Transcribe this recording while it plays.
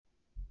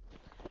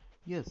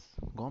Yes,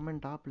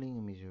 government are playing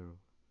a major role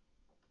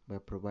by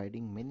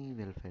providing many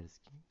welfare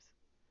schemes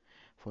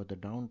for the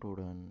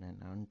downtrodden and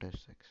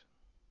untouched section.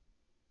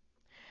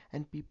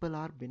 And people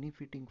are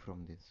benefiting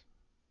from this.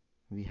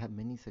 We have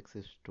many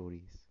success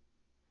stories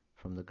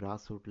from the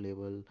grassroots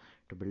level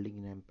to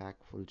building an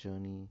impactful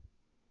journey.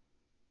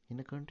 In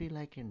a country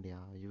like India,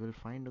 you will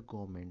find a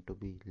government to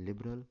be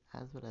liberal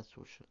as well as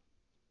social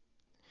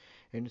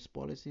in its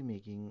policy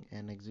making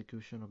and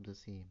execution of the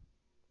same.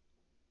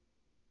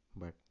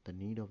 But the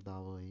need of the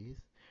hour is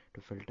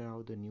to filter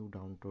out the new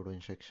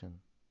downtrodden section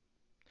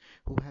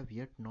who have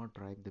yet not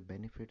reaped the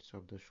benefits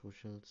of the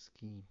social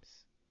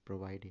schemes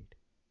provided.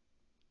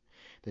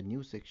 The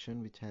new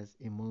section which has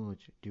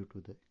emerged due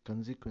to the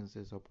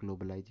consequences of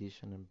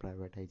globalization and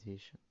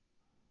privatization.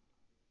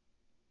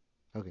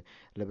 Okay,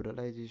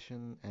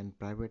 liberalization and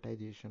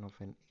privatization of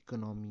an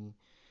economy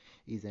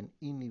is an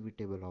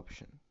inevitable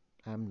option.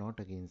 I am not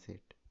against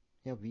it.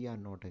 Yeah, we are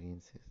not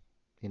against it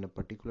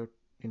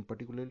in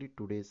particularly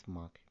today's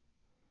market.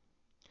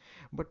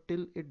 But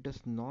till it does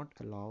not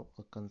allow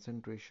a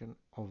concentration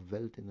of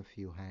wealth in a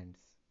few hands,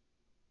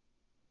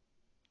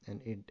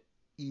 and it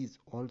is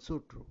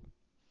also true,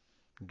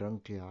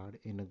 drunkard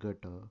in a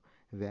gutter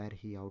where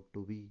he ought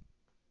to be.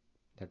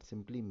 That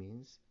simply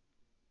means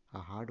a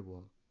hard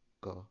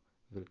worker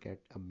will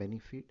get a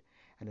benefit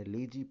and a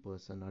lazy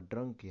person, a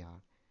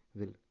drunkard,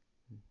 will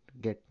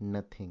get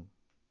nothing.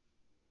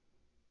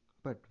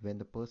 But when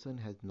the person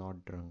has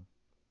not drunk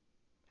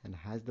and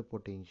has the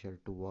potential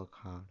to work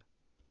hard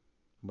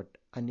but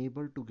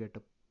unable to get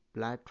a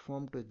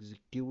platform to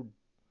execute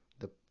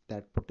the,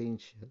 that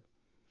potential,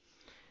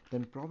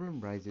 then problem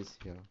rises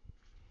here.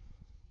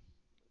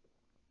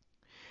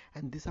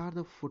 And these are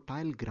the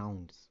fertile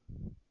grounds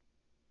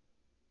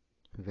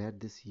where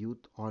this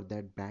youth or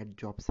that bad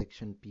job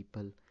section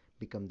people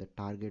become the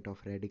target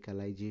of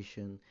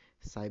radicalization,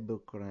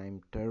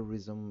 cybercrime,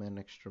 terrorism, and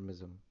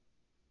extremism.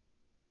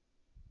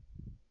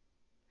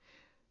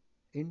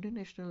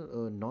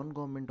 International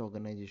non-government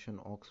organization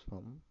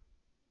Oxfam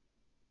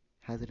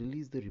has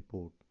released the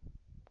report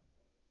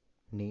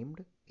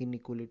named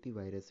Inequality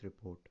Virus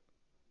Report,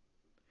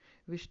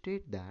 which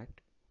state that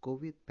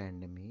COVID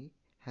pandemic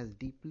has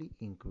deeply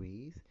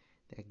increased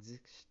the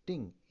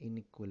existing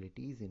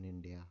inequalities in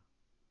India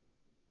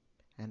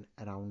and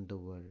around the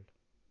world.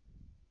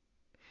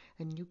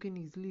 And you can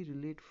easily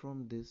relate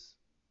from this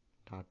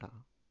data.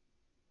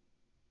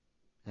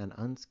 An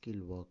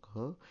unskilled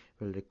worker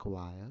will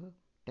require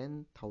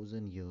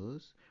 10,000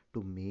 years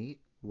to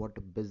make what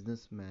a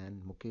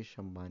businessman Mukesh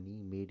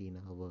Ambani made in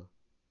an hour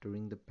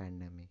during the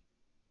pandemic,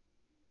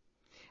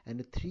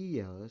 and 3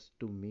 years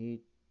to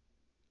make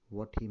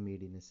what he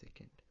made in a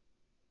second.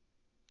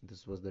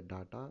 This was the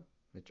data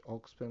which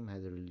Oxfam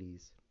has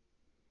released,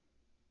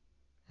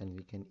 and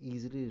we can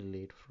easily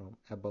relate from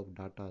above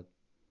data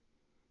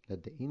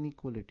that the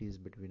inequalities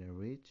between a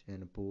rich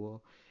and a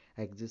poor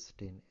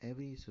exist in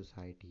every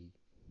society,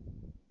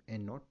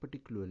 and not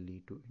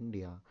particularly to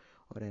India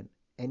or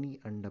any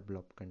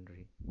undeveloped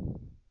country.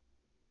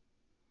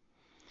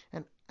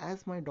 And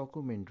as my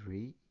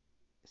documentary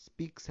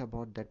speaks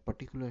about that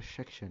particular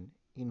section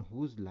in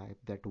whose life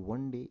that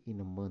one day in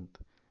a month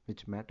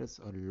which matters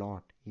a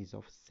lot is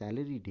of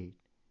salary date,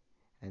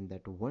 and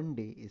that one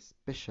day is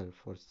special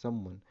for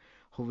someone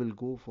who will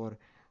go for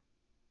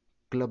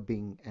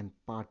clubbing and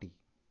party,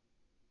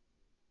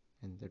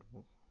 and that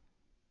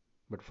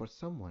but for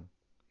someone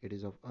it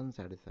is of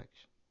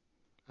unsatisfaction,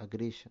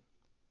 aggression,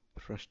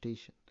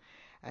 frustration,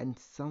 and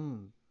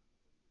some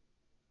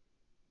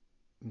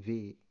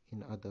way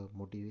in other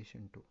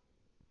motivation too.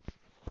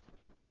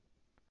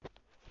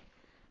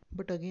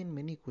 But again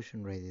many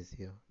question rises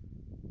here.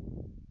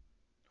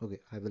 Okay,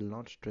 I will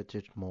not stretch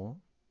it more,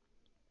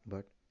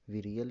 but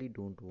we really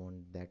don't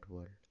want that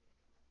world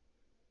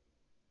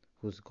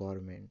whose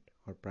government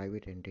or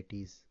private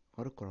entities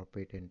or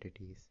corporate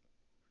entities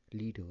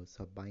leaders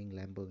are buying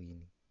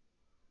Lamborghini,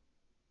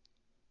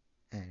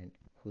 and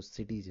whose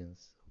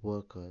citizens,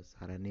 workers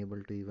are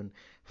unable to even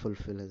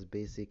fulfill his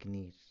basic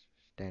needs,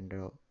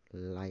 standard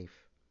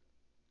life,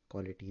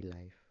 quality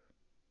life.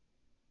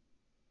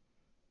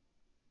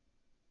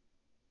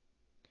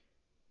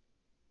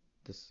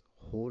 This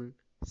whole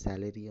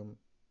salarium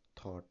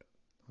thought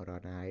or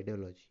an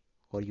ideology,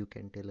 or you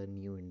can tell a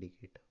new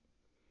indicator,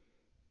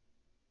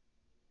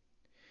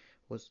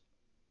 was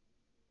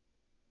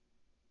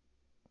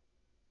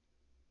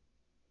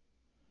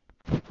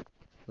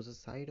was a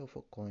side of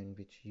a coin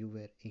which you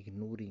were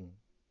ignoring,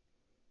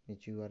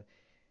 which you are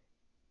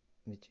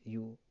which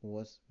you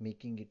was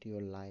making it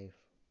your life,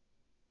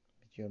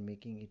 which you are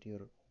making it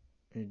your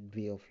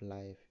way of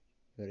life,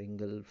 you are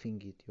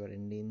engulfing it, you are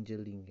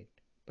endangering it.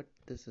 But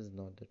this is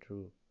not the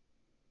true.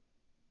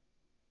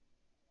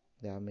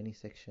 There are many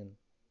sections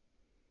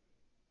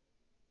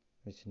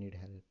which need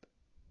help.